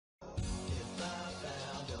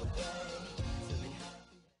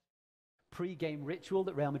pre-game ritual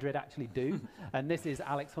that Real Madrid actually do. And this is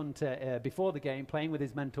Alex Hunter before the game, playing with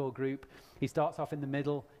his mentor group. He starts off in the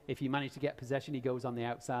middle. If you manage to get possession, he goes on the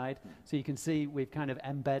outside. So you can see we've kind of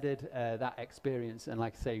embedded that experience. And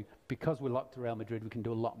like I say, because we're locked to Real Madrid, we can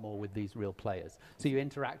do a lot more with these real players. So you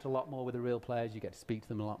interact a lot more with the real players. You get to speak to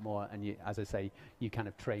them a lot more. And you, as I say, you kind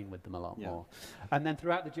of train with them a lot more. And then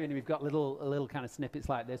throughout the journey, we've got little kind of snippets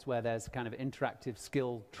like this where there's kind of interactive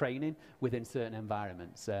skill training within certain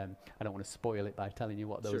environments. I don't want to spoil it by telling you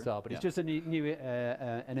what those are, but it's just a new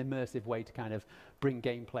an immersive way to kind of bring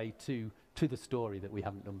gameplay to the story that we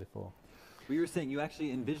haven't done before. Well, you were saying you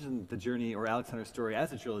actually envisioned the journey or Alex Hunter's story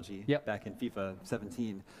as a trilogy back in FIFA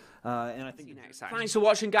 17. And I think see you next time. Thanks for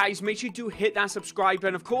watching, guys. Make sure you do hit that subscribe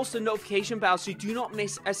button, of course the notification bell, so you do not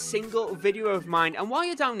miss a single video of mine. And while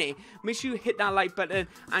you're down there, make sure you hit that like button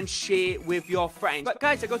and share with your friends. But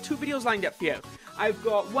guys, I got 2 videos lined up for you. I've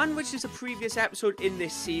got one which is a previous episode in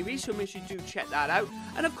this series, so make sure you do check that out.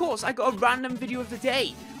 And of course, I got a random video of the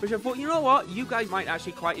day, which I thought, you know what, you guys might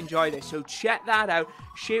actually quite enjoy this. So check that out,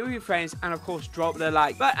 share with your friends, and of course, drop the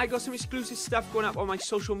like. But I got some exclusive stuff going up on my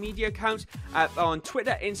social media accounts, on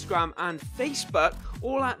Twitter, Instagram, and Facebook,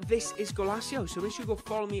 all at This Is Goalazio. So make sure you go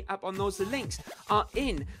follow me up on those. The links are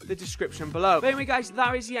in the description below. But anyway, guys,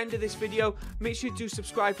 that is the end of this video. Make sure you do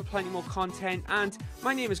subscribe for plenty more content. And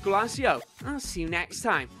my name is Goalazio, and I'll see you next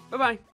time. Bye-bye.